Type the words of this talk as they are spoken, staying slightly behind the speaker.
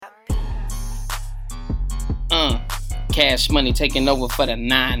Cash Money taking over for the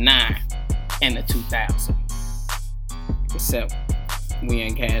 99 and the 2000. Except we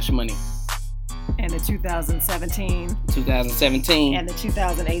in Cash Money. And the 2017. 2017. And the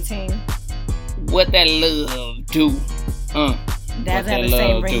 2018. What that love do? That had the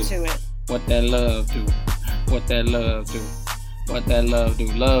same ring to it. What that love do? What that love do? What that love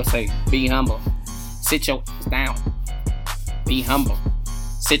do? Love say, be humble. Sit your down. Be humble.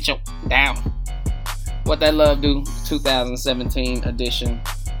 Sit your down. What that love do? 2017 edition.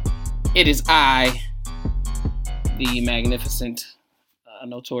 It is I, the magnificent,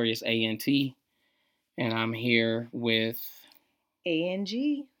 notorious ANT, and I'm here with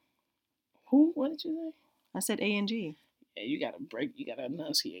ANG. Who? What did you say? I said ANG. Yeah, you gotta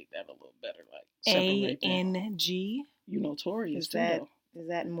enunciate that a little better, like separate ANG. You notorious too, though. Is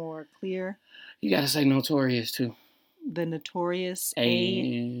that more clear? You gotta say notorious too. The notorious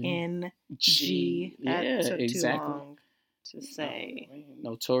ANG. Yeah, took exactly. Too long to say.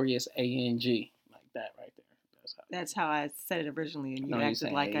 Notorious ANG, like that right there. That's how I said it originally, and you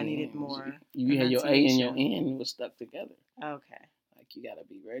acted like I needed more. You had your A and your N was stuck together. Okay. Like you gotta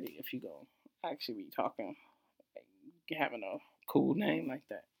be ready if you go actually be talking, like, having a cool name like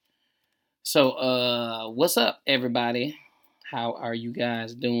that. So, what's up, everybody? How are you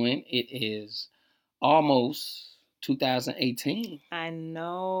guys doing? It is almost 2018. I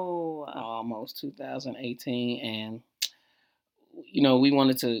know. Almost 2018, and we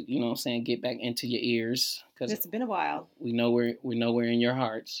wanted to, get back into your ears because it's been a while. We know we're in your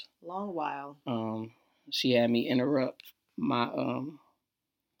hearts. Long while. She had me interrupt my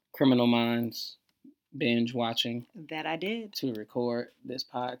Criminal Minds binge watching. That I did. To record this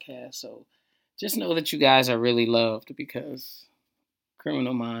podcast. So just know that you guys are really loved because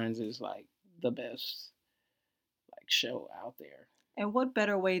Criminal Minds is like the best show out there. And what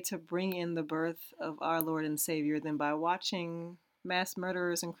better way to bring in the birth of our Lord and Savior than by watching mass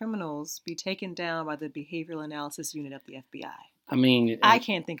murderers and criminals be taken down by the Behavioral Analysis Unit of the FBI? I mean, I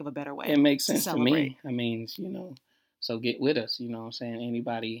can't think of a better way. It makes sense to me. I mean, so get with us, what I'm saying?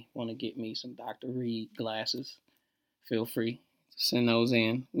 Anybody want to get me some Dr. Reed glasses, feel free to send those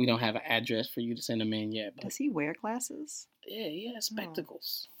in. We don't have an address for you to send them in yet. But does he wear glasses? Yeah,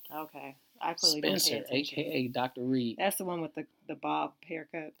 spectacles. Oh. Okay. I clearly Spencer, don't pay attention. a.k.a. Dr. Reed. That's the one with the bob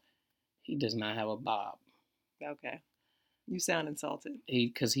haircut? He does not have a bob. Okay. You sound insulted.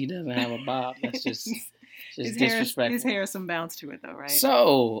 Because he doesn't have a bob. That's just disrespectful. His hair has some bounce to it, though, right?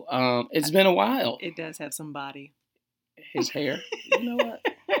 So, it's been a while. It does have some body. His hair. You know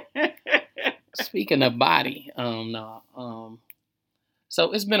what? Speaking of body, no.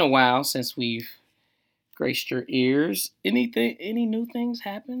 So it's been a while since we've graced your ears. Any new things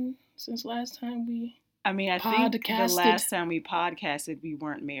happened since last time we I think the last time we podcasted, we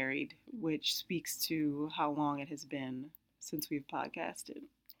weren't married, which speaks to how long it has been since we've podcasted.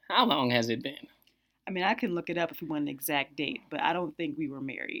 How long has it been? I can look it up if we want an exact date, but I don't think we were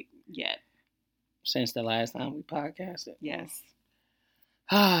married yet. Since the last time we podcasted? Yes.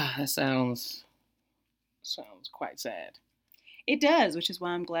 That sounds quite sad. It does, which is why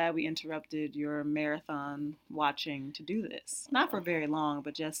I'm glad we interrupted your marathon watching to do this. Not for very long,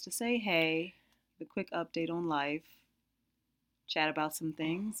 but just to say, hey, the quick update on life, chat about some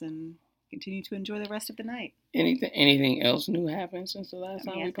things, and continue to enjoy the rest of the night. Anything else new happened since the last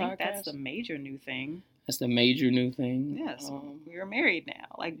time we podcasted? I think that's the major new thing. That's the major new thing? Yes, we are married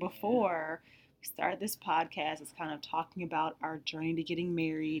now. Before we started this podcast, it's kind of talking about our journey to getting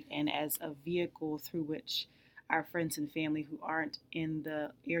married and as a vehicle through which our friends and family who aren't in the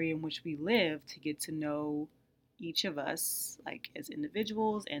area in which we live to get to know each of us, as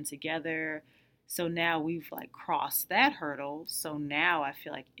individuals and together. So now we've crossed that hurdle. So now I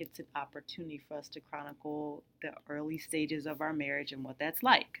feel like it's an opportunity for us to chronicle the early stages of our marriage and what that's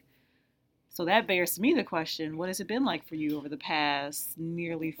like. So that bears to me the question, what has it been like for you over the past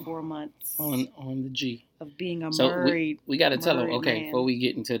nearly 4 months on the G of being a married we got to tell them, okay, man. Before we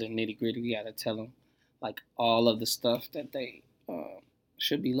get into the nitty gritty, we got to tell them all of the stuff that they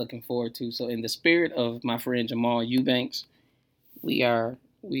should be looking forward to. So in the spirit of my friend Jamal Eubanks, we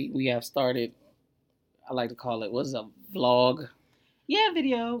have started, I like to call it, what's a vlog? Yeah,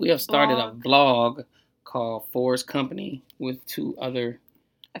 video. We have started a vlog called Forest Company with two other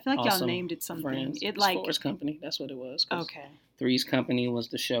I feel like awesome y'all named it something. Friends. It's Forest Company. That's what it was. Okay. Three's Company was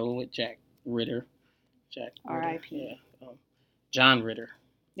the show with Jack Ritter. R.I.P. Yeah. John Ritter.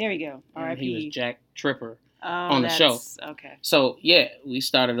 There we go. R.I.P. He was Jack Tripper on the show. Okay. So, yeah, we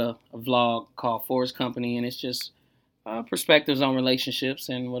started a vlog called Forest Company, and it's just perspectives on relationships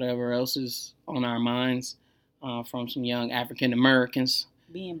and whatever else is on our minds from some young African Americans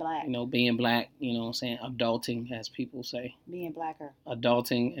Being black. Being black, you know what I'm saying? Adulting, as people say. Being blacker.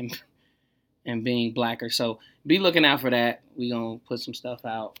 Adulting and being blacker. So be looking out for that. We're going to put some stuff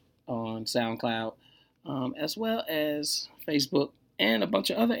out on SoundCloud, as well as Facebook and a bunch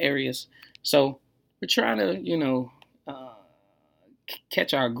of other areas. So we're trying to,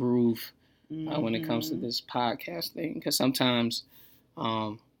 catch our groove when it comes to this podcast thing, because sometimes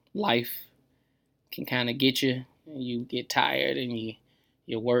life can kind of get you, and you get tired, and you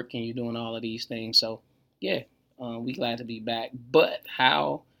work, and you're doing all of these things. So yeah, we glad to be back. But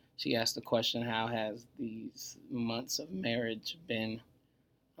how? She asked the question: how has these months of marriage been?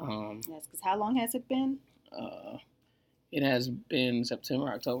 Yes, because how long has it been? It has been September,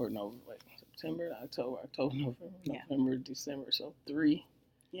 October, November, December. So 3.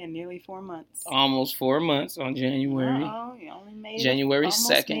 Yeah, nearly 4 months. Almost 4 months on January. You only made January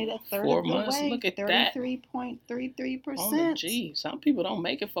almost 2nd. Made a third 4 of the months. way. Look at that. 33.33%. Oh, gee, some people don't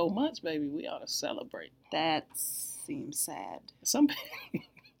make it 4 months, baby. We ought to celebrate. That seems sad.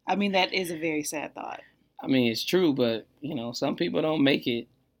 I mean, that is a very sad thought. I mean, it's true, but, some people don't make it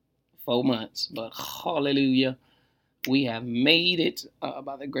 4 months. But hallelujah, we have made it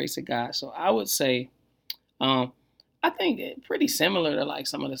by the grace of God. So I would say, I think it's pretty similar to like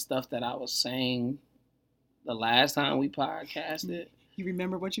some of the stuff that I was saying the last time we podcasted. You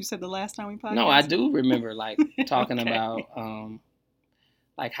remember what you said the last time we podcasted? No, I do remember like talking Okay. about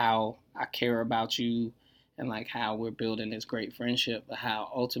like how I care about you and like how we're building this great friendship, but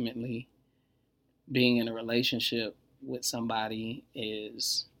how ultimately being in a relationship with somebody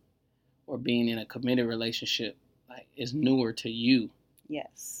or being in a committed relationship like is newer to you.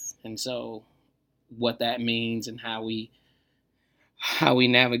 Yes. And so what that means and how we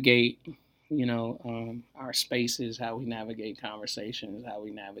navigate, our spaces, how we navigate conversations, how we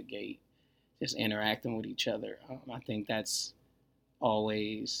navigate just interacting with each other. I think that's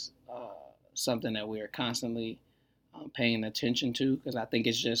always something that we are constantly paying attention to, because I think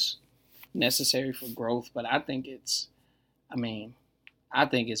it's just necessary for growth. But I think it's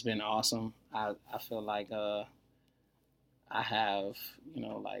been awesome. I feel like I have,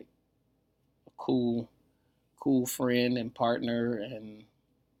 like a cool friend and partner and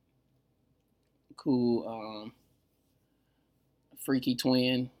cool freaky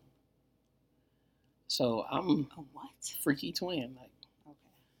twin. So I'm a what? Freaky twin, like okay.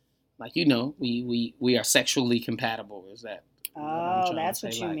 Like we are sexually compatible. Is that? Oh, that's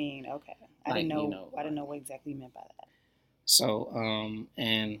what you mean. Okay, I didn't know. I didn't know what exactly you meant by that. So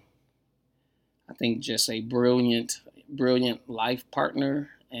and I think just a brilliant life partner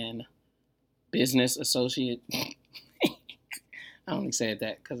and business associate. I only said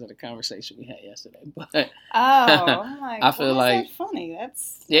that because of the conversation we had yesterday, but I'm like, I feel like that's funny.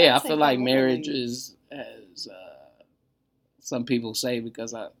 I feel like marriage is, as some people say,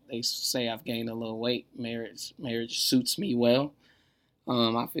 because they say I've gained a little weight. Marriage suits me well.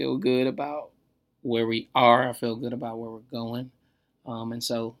 I feel good about where we are. I feel good about where we're going, and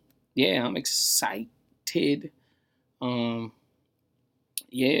so yeah, I'm excited.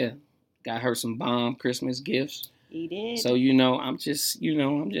 Yeah, got her some bomb Christmas gifts. He did. So I'm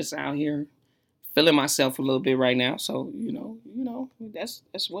just out here feeling myself a little bit right now. So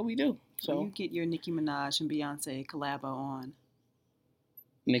that's what we do. So you get your Nicki Minaj and Beyonce collabo on.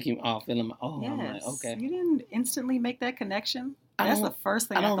 Nicki, feeling my. Oh, yes. I'm like, okay. You didn't instantly make that connection. That's the first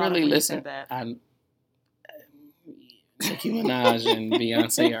thing I don't really listen. You said that. Nicki Minaj and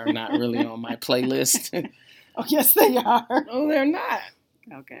Beyonce are not really on my playlist. Oh, yes, they are. No, they're not.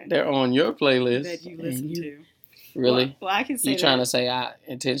 Okay. They're on your playlist that you listen to. Really? Well, I can say you trying to say I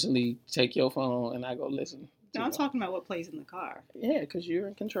intentionally take your phone and I go listen? No, I'm talking about what plays in the car. Yeah, because you're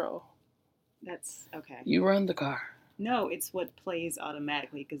in control. That's okay. You run the car. No, it's what plays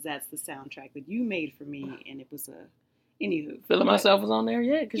automatically, because that's the soundtrack that you made for me, and it was anywho. Feeling Myself was on there,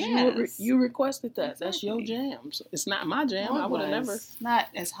 yeah, because yes. you requested that. Exactly. That's your jam. So it's not my jam. Well, I would have never. Not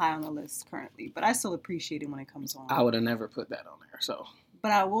as high on the list currently, but I still appreciate it when it comes on. I would have never put that on there. So.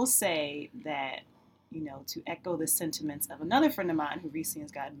 But I will say that, to echo the sentiments of another friend of mine who recently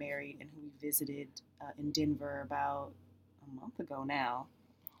has gotten married and who we visited in Denver about a month ago now.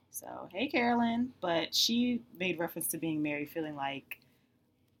 So, hey, Carolyn. But she made reference to being married feeling like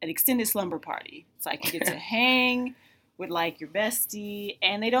an extended slumber party. It's like you get to hang with like your bestie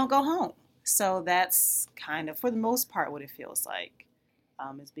and they don't go home. So that's kind of, for the most part, what it feels like.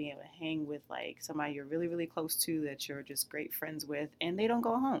 Is being able to hang with like somebody you're really, really close to, that you're just great friends with, and they don't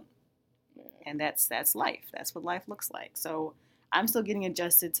go home. And that's life. That's what life looks like. So I'm still getting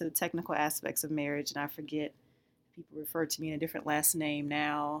adjusted to the technical aspects of marriage, and I forget people refer to me in a different last name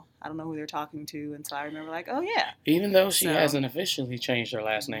now. I don't know who they're talking to, and so I remember like, oh yeah. Even though she hasn't officially changed her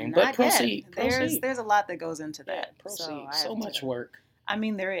last name, but proceed. There's a lot that goes into that. Yeah, proceed. So much work. I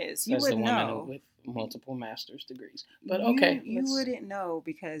mean, there is. You As wouldn't the woman know. with multiple master's degrees. But okay. You wouldn't know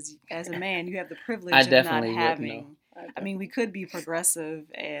because as a man, you have the privilege of not having. I mean, we could be progressive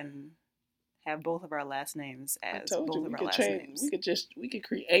and have both of our last names as both of our last names. We could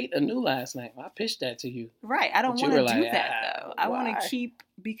create a new last name. I pitched that to you. Right. I don't want to do that though. I want to keep,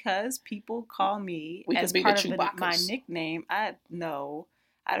 because people call me as part of my nickname. I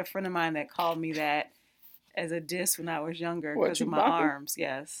had a friend of mine that called me that as a diss when I was younger because of my arms.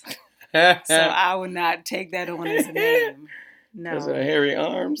 Yes. So I would not take that on as a name. No. Because of hairy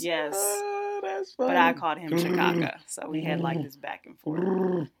arms? Yes. That's funny. But I called him Chicago. So we had like this back and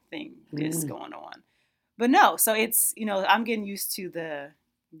forth thing just going on. But no, so it's, I'm getting used to the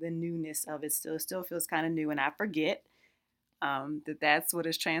newness of it. Still feels kind of new, and I forget that's what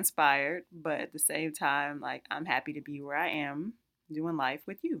has transpired. But at the same time, like, I'm happy to be where I am doing life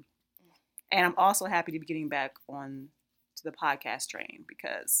with you. And I'm also happy to be getting back on to the podcast train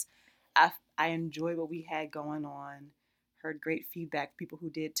because I enjoy what we had going on. Heard great feedback, people who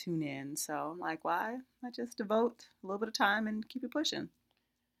did tune in. So I'm like, why not just devote a little bit of time and keep it pushing?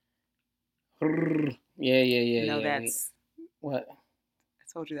 Yeah. That's what? I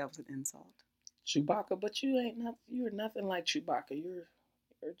told you that was an insult. Chewbacca, but you're nothing like Chewbacca. You're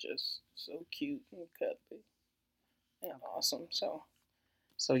just so cute and cuddly and awesome. So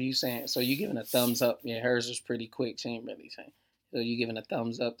you giving a thumbs up? Yeah, hers was pretty quick. She ain't really saying. So you giving a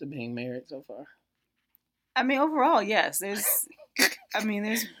thumbs up to being married so far? I mean, overall, yes. There's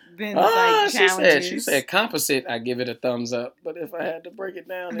been like challenges. She said composite. I give it a thumbs up. But if I had to break it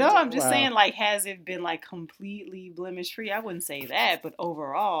down, no, I'm just saying, like, has it been like completely blemish free? I wouldn't say that, but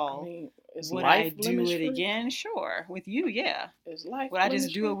overall, would I do it again? Sure, with you, yeah. Is life? Would I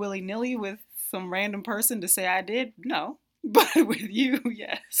just do it willy nilly with some random person to say I did? No, but with you,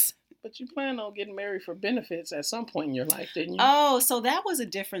 yes. But you plan on getting married for benefits at some point in your life, didn't you? Oh, so that was a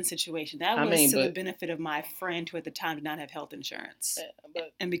different situation. That was the benefit of my friend who at the time did not have health insurance.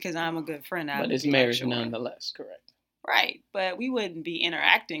 And because I'm a good friend, but it's marriage nonetheless, correct? Right. But we wouldn't be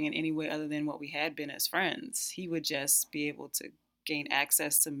interacting in any way other than what we had been as friends. He would just be able to gain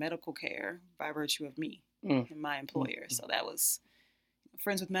access to medical care by virtue of me and my employer. So that was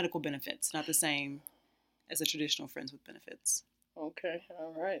friends with medical benefits, not the same as a traditional friends with benefits. Okay,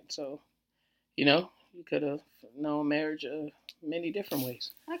 all right. So, you could have known marriage many different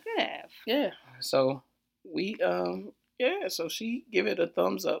ways. I could have. Yeah. So we so she give it a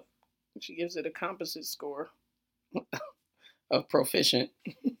thumbs up. She gives it a composite score of proficient.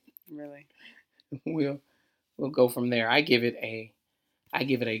 Really? We'll go from there. I give it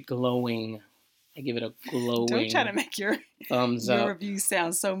a glowing. Don't try to make your thumbs up. Your review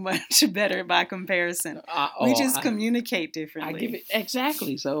sound so much better by comparison. We just communicate differently. I give it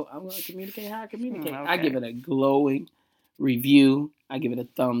exactly. So I'm going to communicate how I communicate. Okay. I give it a glowing review. I give it a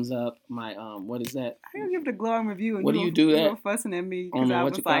thumbs up. My what is that? I give it a glowing review. And what do you do that? You're fussing at me because I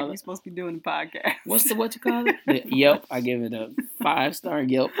was like, you're supposed to be doing the podcast. What you call it? The Yelp. I give it a 5-star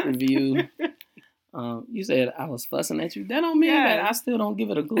Yelp review. You said I was fussing at you. That don't mean that I still don't give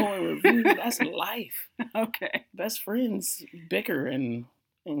it a glowing review. That's life. Okay. Best friends bicker and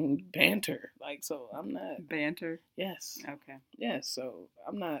banter. Like, so I'm not. Banter? Yes. Okay. Yes. So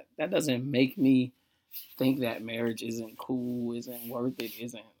I'm not. That doesn't make me think that marriage isn't cool, isn't worth it,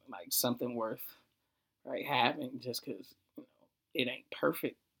 isn't like something worth having just because it ain't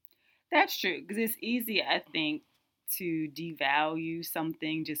perfect. That's true. Because it's easy, I think, to devalue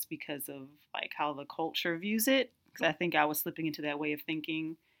something just because of like how the culture views it. Because I think I was slipping into that way of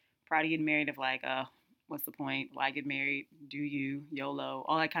thinking prior to getting married of like, what's the point? Why get married? Do you? YOLO?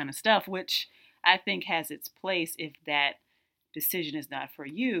 All that kind of stuff, which I think has its place if that decision is not for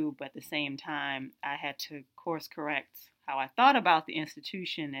you. But at the same time, I had to course correct how I thought about the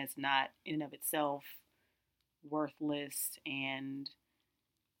institution as not in and of itself worthless and,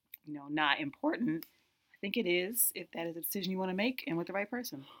 not important. I think it is if that is a decision you want to make and with the right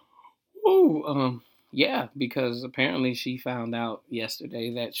person. Yeah, because apparently she found out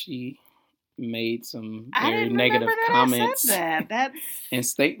yesterday that she made some very negative comments and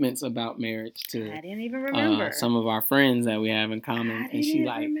statements about marriage to I didn't even remember some of our friends that we have in common, and she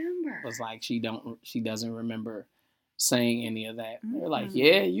was like she doesn't remember saying any of that. They're like,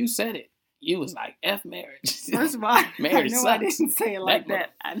 yeah, you said it. You was like, F marriage. First of all, marriage I didn't say it like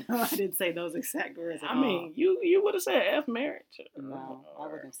that. I know I didn't say those exact words at all. I mean, you would have said F marriage. No, I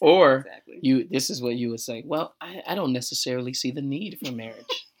wouldn't have said that exactly. This is what you would say. Well, I don't necessarily see the need for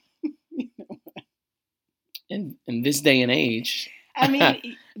marriage. in this day and age. I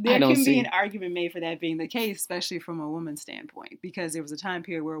mean, there don't can see- be an argument made for that being the case, especially from a woman's standpoint, because there was a time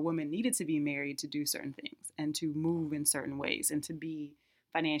period where a woman needed to be married to do certain things and to move in certain ways and to be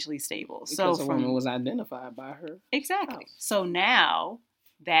financially stable. Because a woman was identified by her. Exactly. house. So now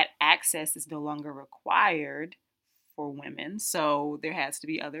that access is no longer required for women, so there has to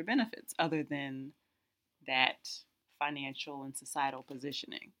be other benefits other than that financial and societal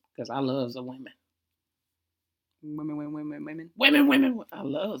positioning. Because I love the women. Women. Women. I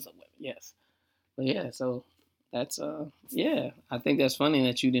love the women. Yes. But yeah, so that's I think that's funny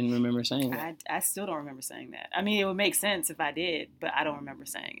that you didn't remember saying that. I still don't remember saying that. I mean, it would make sense if I did, but I don't remember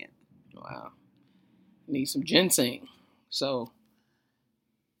saying it. Wow. Need some ginseng. So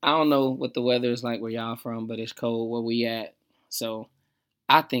I don't know what the weather is like where y'all from, but it's cold where we at. So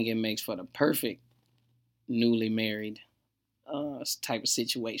I think it makes for the perfect newly married type of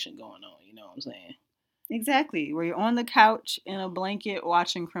situation going on. You know what I'm saying? Exactly. Where you're on the couch in a blanket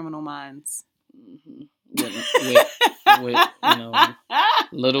watching Criminal Minds. Mm-hmm. With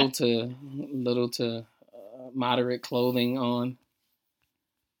little to moderate clothing on.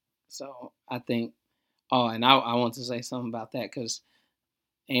 So I think. Oh, and I want to say something about that because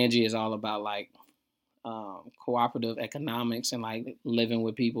Angie is all about like cooperative economics and like living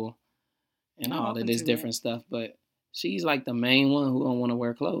with people and all of this different stuff. But she's like the main one who don't want to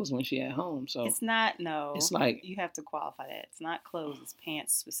wear clothes when she at home. So it's not. No, it's like you have to qualify that. It's not clothes. It's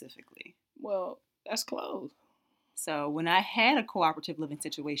pants specifically. Well, that's clothes. So when I had a cooperative living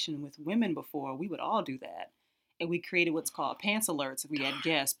situation with women before, we would all do that. And we created what's called pants alerts. If we had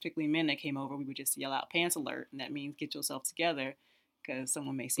guests, particularly men that came over, we would just yell out pants alert. And that means get yourself together because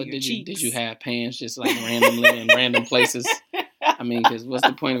someone may see your cheeks. Did you have pants just like randomly in random places? I mean, because what's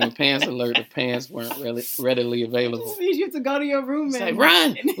the point of a pants alert if pants weren't really readily available? It just means you have to go to your room and say,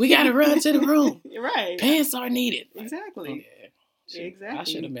 run! We got to run to the room. Right. Pants are needed. Exactly. Yeah. Exactly. I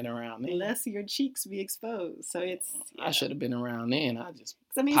should have been around then. Lest your cheeks be exposed. So it's. Yeah. I should have been around then.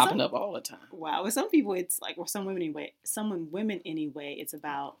 Popping up all the time. Wow. With some people, it's like, or some women anyway, it's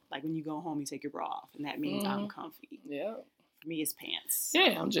about like when you go home, you take your bra off, and that means I'm comfy. Yeah. For me, it's pants.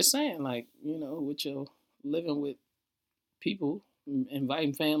 Yeah, I'm just saying, like, with your living with people,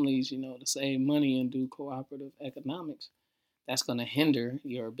 inviting families, to save money and do cooperative economics, that's going to hinder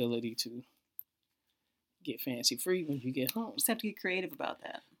your ability to get fancy free when you get home. Just have to get creative about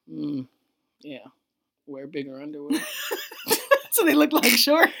that. Yeah. Wear bigger underwear. So they look like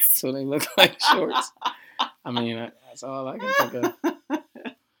shorts. I mean, that's all I can think of. I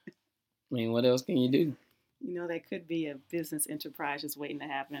mean, what else can you do? That could be a business enterprise just waiting to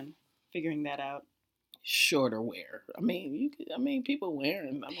happen. Figuring that out. Shorter wear. I mean, people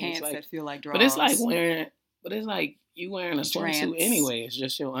wearing pants that feel like drawers. But it's like you wearing a swimsuit anyway. It's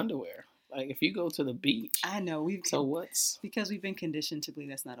just your underwear. Like if you go to the beach. I know because we've been conditioned to believe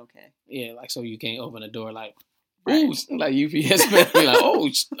that's not okay. Yeah, like so you can't open the door like, ooh, like UPS man be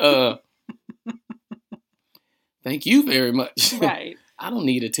like, thank you very much. Right. I don't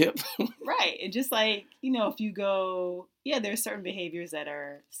need a tip. Right. And just like, if you go, there's certain behaviors that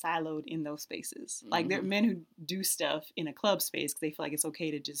are siloed in those spaces. Like there are men who do stuff in a club space because they feel like it's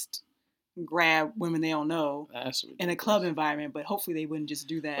okay to just grab women they don't know in a club environment, but hopefully they wouldn't just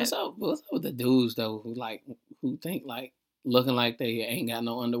do that. What's up with the dudes though who think like looking like they ain't got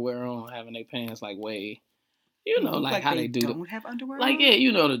no underwear on, having their pants like way, like how they do don't have underwear like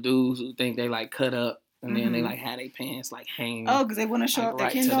on? The dudes who think they like cut up and then they like have their pants like hanging. Oh, because they want to show off their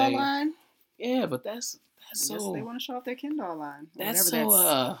Ken doll line. Yeah, but that's so. They want to show off their Ken doll line. That's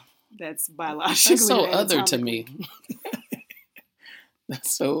so. That's biologically. That's so other to me.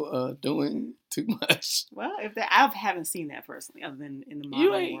 That's so doing too much. Well, I haven't seen that personally, other than in the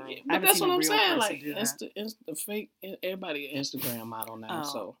modern world. But that's what I'm saying. Like it's the fake. Everybody Instagram model now.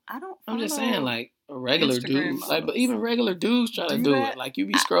 So I'm just saying, like a regular dude, but even regular dudes try to do it. Like you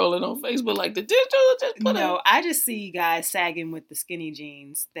be scrolling on Facebook, like this dude just put I just see guys sagging with the skinny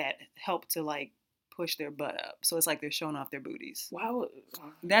jeans that help to like push their butt up. So it's like they're showing off their booties. Wow.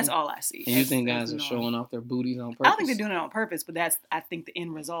 That's all I see. And you think guys are showing off their booties on purpose? I don't think they're doing it on purpose, but I think the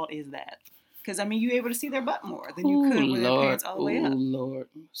end result is that. Because, I mean, you're able to see their butt more than you could with their pants all the way up. Oh, Lord.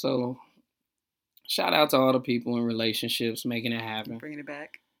 So, shout out to all the people in relationships making it happen. Bringing it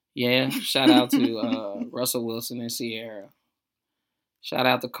back. Yeah. Shout out to Russell Wilson and Sierra. Shout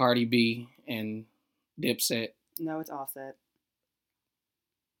out to Cardi B and Dipset. No, it's Offset.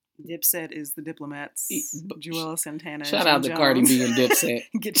 Dipset is the Diplomats. Joel Santana. Shout out to Cardi B and Dipset.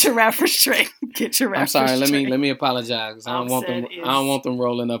 Get your rappers straight. I'm sorry. Let me apologize. I don't want them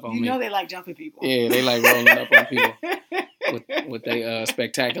rolling up on me. You know they like jumping people. Yeah, they like rolling up on people with their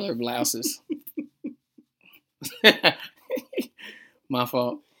spectacular blouses. My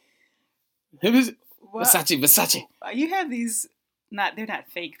fault. It was What? Versace. You have these. They're not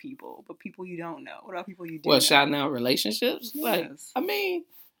fake people, but people you don't know. What about people you do Well, know? shouting out relationships. Yes. Like, I mean,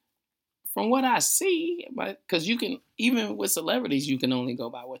 from what I see, because you can, even with celebrities, you can only go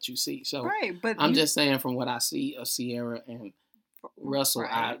by what you see. So right, but I'm just saying from what I see of Sierra and Russell,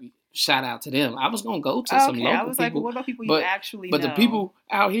 I shout out to them. I was gonna go to some local people. I was like, well, what about people you actually know? But the people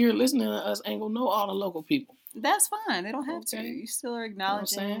out here listening to us ain't gonna know all the local people. That's fine. They don't have to. You still are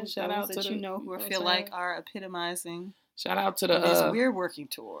acknowledging shout out that to you know who I feel like are epitomizing. Shout out to the we're working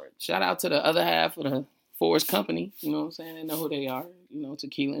towards. Shout out to the other half of the Forest Company. You know what I'm saying? They know who they are. You know,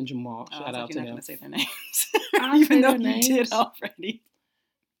 Tequila and Jamal. Shout out to them. You're not gonna say their names, even though you did already.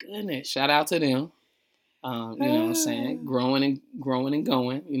 Goodness, shout out to them. You know what I'm saying? Growing and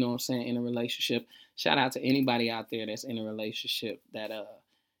going. You know what I'm saying? In a relationship. Shout out to anybody out there that's in a relationship that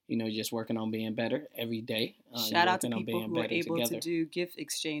you know, just working on being better every day. Shout out to people who are able to do gift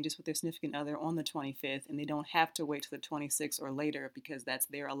exchanges with their significant other on the 25th, and they don't have to wait till the 26th or later because that's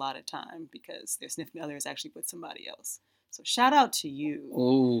their allotted time because their significant other is actually with somebody else. So shout out to you.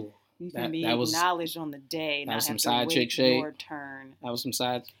 Ooh. You can be acknowledged on the day, not have to wait your turn. That was some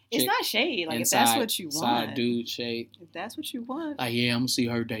side chick. It's not shade. Like, if that's what you want. Side dude shade. If that's what you want. Like, yeah, I'm going to see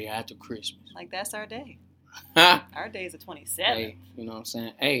her day after Christmas. Like, that's our day. Our day is the 27th. Hey, you know what I'm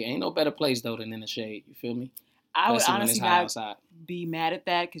saying? Hey, ain't no better place, though, than in the shade. You feel me? I would honestly not be mad at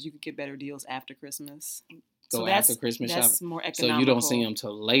that because you could get better deals after Christmas. Go after Christmas shopping. That's more economical. So you don't see them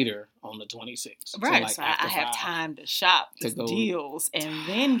till later on the 26th. Right. So I have time to shop the deals and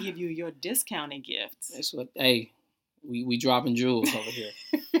then give you your discounted gifts. That's what, hey, we dropping jewels over here.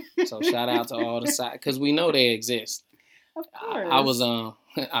 So shout out to all the side, because we know they exist. Of course. I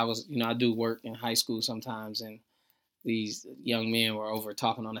was, you know, I do work in high school sometimes, and these young men were over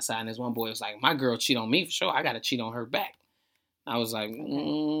talking on the side, and this one boy was like, my girl cheat on me for sure. I got to cheat on her back. I was like,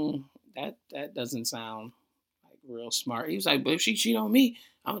 that doesn't sound like real smart. He was like, but if she cheat on me,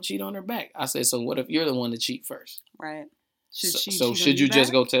 I'm going to cheat on her back. I said, so what if you're the one to cheat first? Right. Should you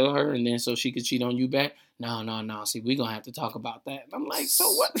just go tell her and then so she could cheat on you back? No. See, we're going to have to talk about that. I'm like,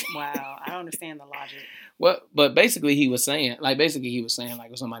 so what? Wow. I don't understand the logic. But basically he was saying, like,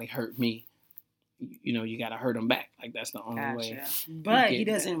 if somebody hurt me, you know, you got to hurt them back. Like, that's the only way. But he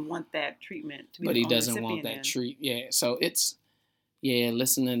doesn't want that treatment to be But he doesn't want that treat. Yeah. So it's,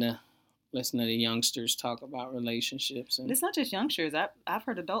 listening to youngsters talk about relationships. And it's not just youngsters. I've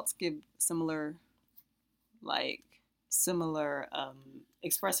heard adults give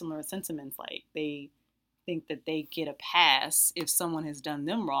express similar sentiments. Like, they think that they get a pass if someone has done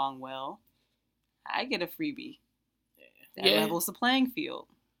them wrong. Well, I get a freebie. That levels the playing field.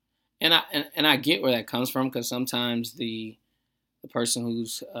 And I get where that comes from, because sometimes the person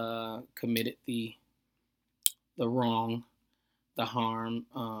who's committed the wrong, the harm,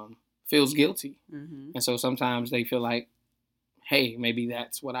 feels guilty. Mm-hmm. And so sometimes they feel like, hey, maybe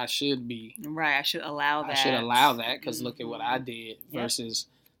that's what I should be. Right, I should allow that. Because look at what I did versus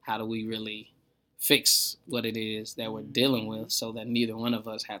how do we really fix what it is that we're dealing with so that neither one of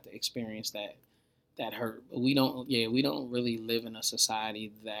us have to experience that hurt. But we don't really live in a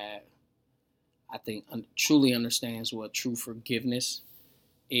society that I think truly understands what true forgiveness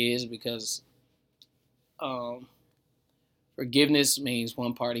is, because forgiveness means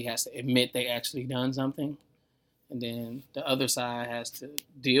one party has to admit they actually done something, and then the other side has to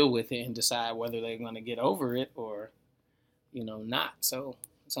deal with it and decide whether they're going to get over it or, you know, not. So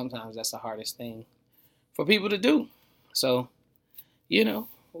sometimes that's the hardest thing for people to do. So, you know,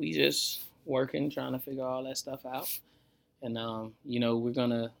 we just working, trying to figure all that stuff out. And, you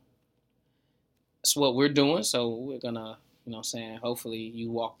know, that's what we're doing. So we're going to, you know, saying, hopefully you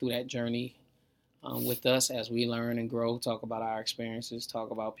walk through that journey with us as we learn and grow, talk about our experiences,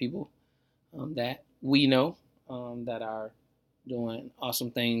 talk about people that we know that are doing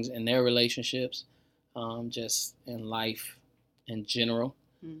awesome things in their relationships, just in life in general.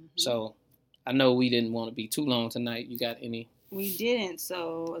 Mm-hmm. So I know we didn't want to be too long tonight. You got any? We didn't.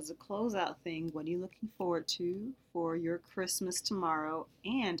 So as a closeout thing, what are you looking forward to for your Christmas tomorrow?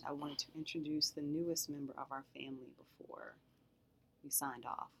 And I wanted to introduce the newest member of our family before we signed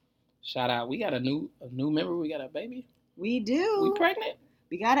off. Shout out. We got a new member. We got a baby. We do. We pregnant?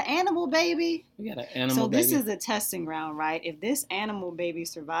 We got an animal baby. We got an animal baby. So this is a testing ground, right? If this animal baby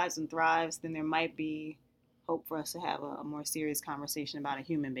survives and thrives, then there might be hope for us to have a more serious conversation about a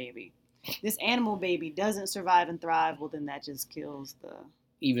human baby. This animal baby doesn't survive and thrive, well, then that just kills the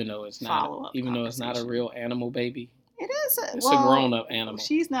even though it's not a real animal baby. It is. It's a grown-up animal.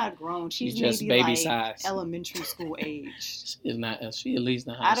 She's not grown. She's just maybe baby like size. elementary school age. She is not. She at least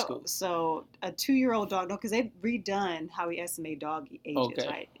in high school. So a 2-year-old dog. No, because they've redone how we estimate dog ages. Okay.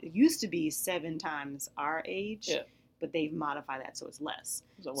 Right. It used to be 7 times our age. Yeah. But they've modified that so it's less.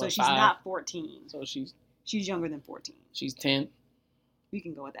 So she's 5? not 14. So she's younger than 14. She's 10. We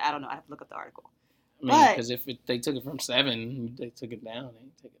can go with that. I don't know. I have to look up the article. I mean, because if they took it from 7, they took it down. They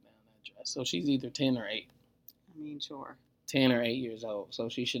take it down that dress. So she's either 10 or 8. I mean, sure. 10 or 8 years old. So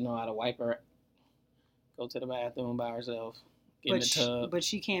she should know how to wipe her, go to the bathroom by herself, get in the tub. But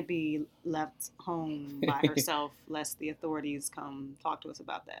she can't be left home by herself lest the authorities come talk to us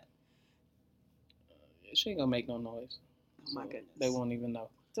about that. She ain't gonna make no noise. Oh my goodness. They won't even know.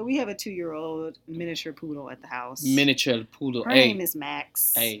 So we have a 2-year-old miniature poodle at the house. Miniature poodle. Her name is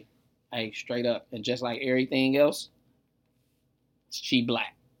Max. Hey, straight up. And just like everything else, she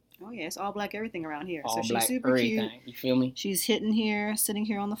black. Oh yeah, it's all black everything around here. All so black, she's super everything. cute. You feel me? She's sitting here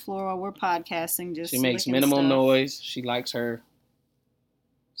on the floor while we're podcasting. Just she makes minimal noise. She likes her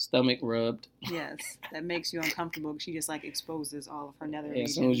stomach rubbed. Yes, that makes you uncomfortable. She just like exposes all of her nether regions.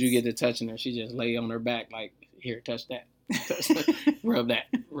 As soon as you get to touching her, she just lay on her back like, here, touch that. Rub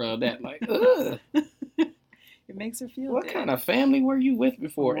that. Like, ugh. It makes her feel what good. kind of family were you with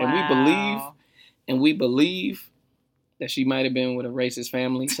before? Wow. And we believe that she might have been with a racist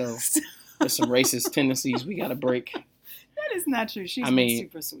family. So there's some racist tendencies we got to break. That is not true. She's been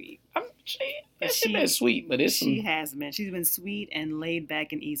super sweet. She's been sweet, but she has been. She's been sweet and laid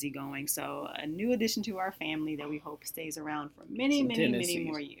back and easygoing. So a new addition to our family that we hope stays around for many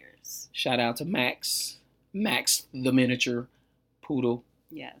more years. Shout out to Max the miniature poodle.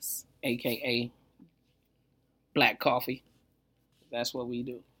 Yes. AKA Black Coffee. That's what we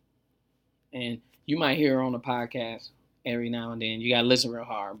do. And you might hear her on the podcast every now and then. You got to listen real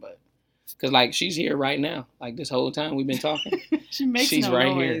hard, but because like she's here right now. Like this whole time we've been talking. she's no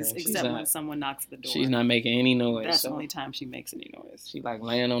right noise here, except when someone knocks the door. She's not making any noise. That's the only time she makes any noise. She like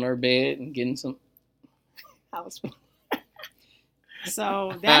laying on her bed and getting some house.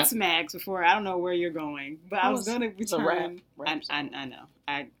 So that's Max. Before I don't know where you're going, but I was going to return. I know.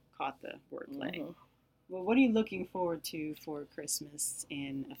 I caught the wordplay. Mm-hmm. Well, what are you looking forward to for Christmas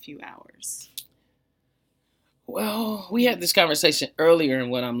in a few hours? Well, we had this conversation earlier,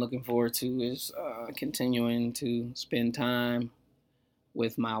 and what I'm looking forward to is continuing to spend time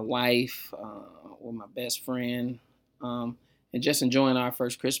with my wife, with my best friend, and just enjoying our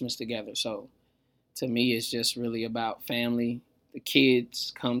first Christmas together. So to me, it's just really about family. The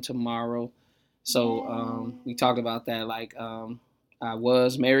kids come tomorrow. So we talked about that. Like I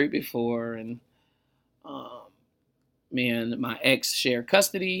was married before, and me and my ex share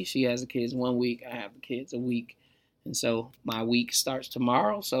custody. She has the kids 1 week. I have the kids a week. And so my week starts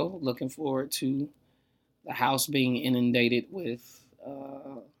tomorrow. So looking forward to the house being inundated with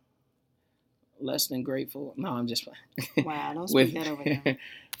less than grateful. No, I'm just playing. Wow, don't speak that over there.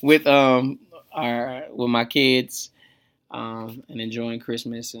 with my kids and enjoying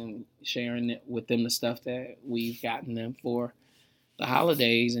Christmas and sharing it with them the stuff that we've gotten them for the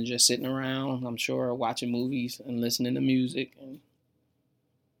holidays and just sitting around, I'm sure, watching movies and listening to music and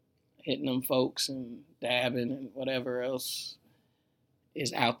hitting them folks and dabbing and whatever else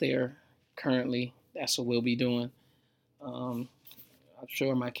is out there currently. That's what we'll be doing. I'm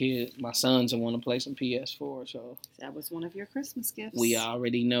sure my sons will want to play some PS4. So that was one of your Christmas gifts. We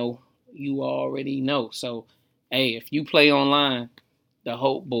already know. You already know. So, hey, if you play online, the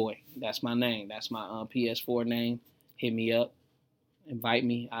Hope Boy, that's my name. That's my PS4 name. Hit me up. Invite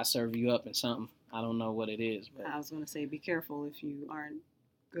me. I'll serve you up in something. I don't know what it is. But I was going to say, be careful if you aren't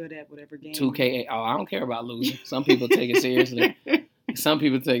good at whatever game. 2K. Oh, I don't care about losing. Some people take it seriously. Some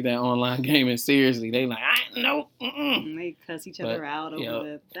people take that online gaming seriously. They like, no. They cuss each other out over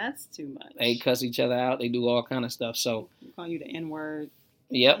it. That's too much. They cuss each other out. They do all kind of stuff. So they call you the N-word.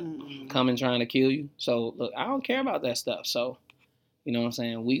 Yep. Coming trying to kill you. So look, I don't care about that stuff. So, you know what I'm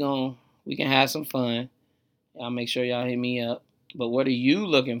saying? We can have some fun. I'll make sure y'all hit me up. But what are you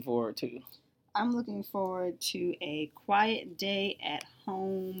looking forward to? I'm looking forward to a quiet day at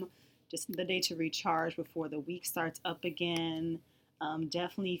home, just the day to recharge before the week starts up again.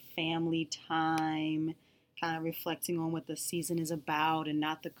 Definitely family time, kind of reflecting on what the season is about and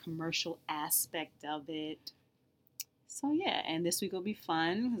not the commercial aspect of it. So yeah, and this week will be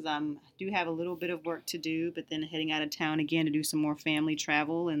fun because I do have a little bit of work to do, but then heading out of town again to do some more family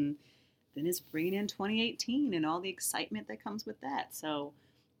travel, and then it's bringing in 2018 and all the excitement that comes with that. So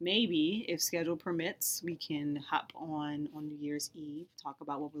maybe, if schedule permits, we can hop on New Year's Eve, talk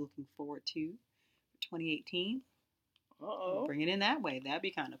about what we're looking forward to for 2018. Uh-oh. Bring it in that way. That'd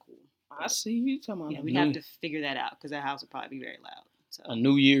be kind of cool. I see you talking about. Yeah, we'd have to figure that out because that house would probably be very loud. So a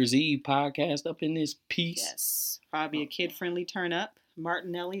New Year's Eve podcast up in this piece. Yes, probably a kid-friendly turn up.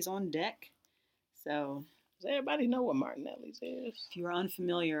 Martinelli's on deck. So does everybody know what Martinelli's is? If you are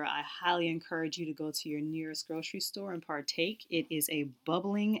unfamiliar, I highly encourage you to go to your nearest grocery store and partake. It is a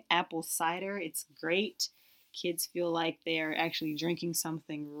bubbling apple cider. It's great. Kids feel like they're actually drinking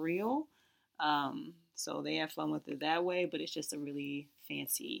something real. So they have fun with it that way, but it's just a really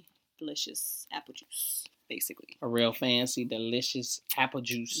fancy, delicious apple juice, basically. A real fancy, delicious apple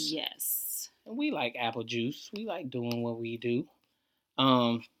juice. Yes. And we like apple juice. We like doing what we do.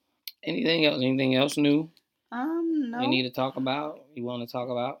 Anything else? Anything else new? No. We need to talk about. You want to talk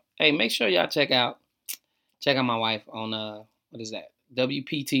about? Hey, make sure y'all check out my wife on what is that?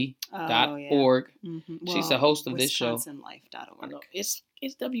 WPT.org. Mm-hmm. Well, she's the host of this show. WisconsinLife.org. It's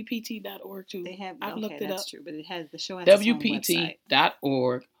WPT.org too. They have. I've looked it that's up. True, but it has the show has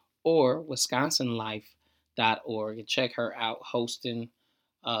WPT.org or WisconsinLife.org and check her out hosting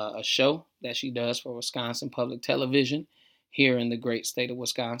a show that she does for Wisconsin Public Television here in the great state of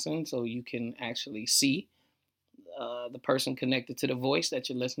Wisconsin, so you can actually see the person connected to the voice that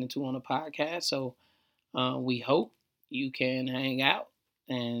you're listening to on the podcast. So we hope you can hang out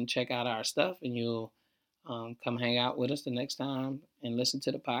and check out our stuff, and you'll come hang out with us the next time and listen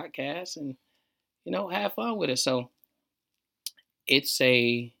to the podcast and, have fun with it. So it's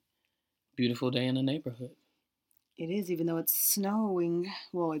a beautiful day in the neighborhood. It is, even though it's snowing.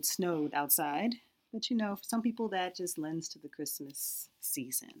 Well, it snowed outside. But, for some people, that just lends to the Christmas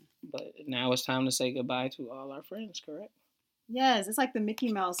season. But now it's time to say goodbye to all our friends, correct? Yes, it's like the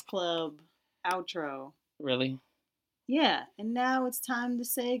Mickey Mouse Club outro. Really? Yeah, and now it's time to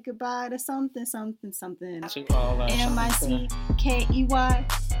say goodbye to something, something, something. To all our Mickey. You want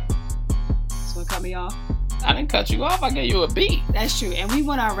to cut me off? I didn't cut you off. I gave you a beat. That's true. And we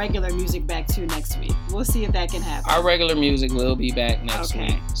want our regular music back too next week. We'll see if that can happen. Our regular music will be back next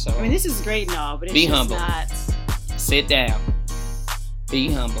week. So this is great and all, but it's be just humble. Not... Sit down.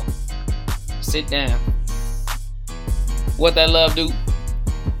 Be humble. Sit down. What that love do?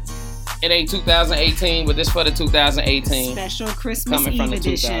 It ain't 2018, but this for the 2018. Special Christmas coming from the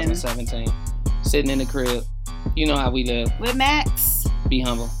edition. 2017. Sitting in the crib. You know how we live. With Max. Be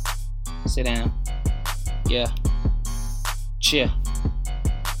humble. Sit down. Yeah. Chill.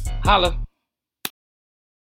 Holla.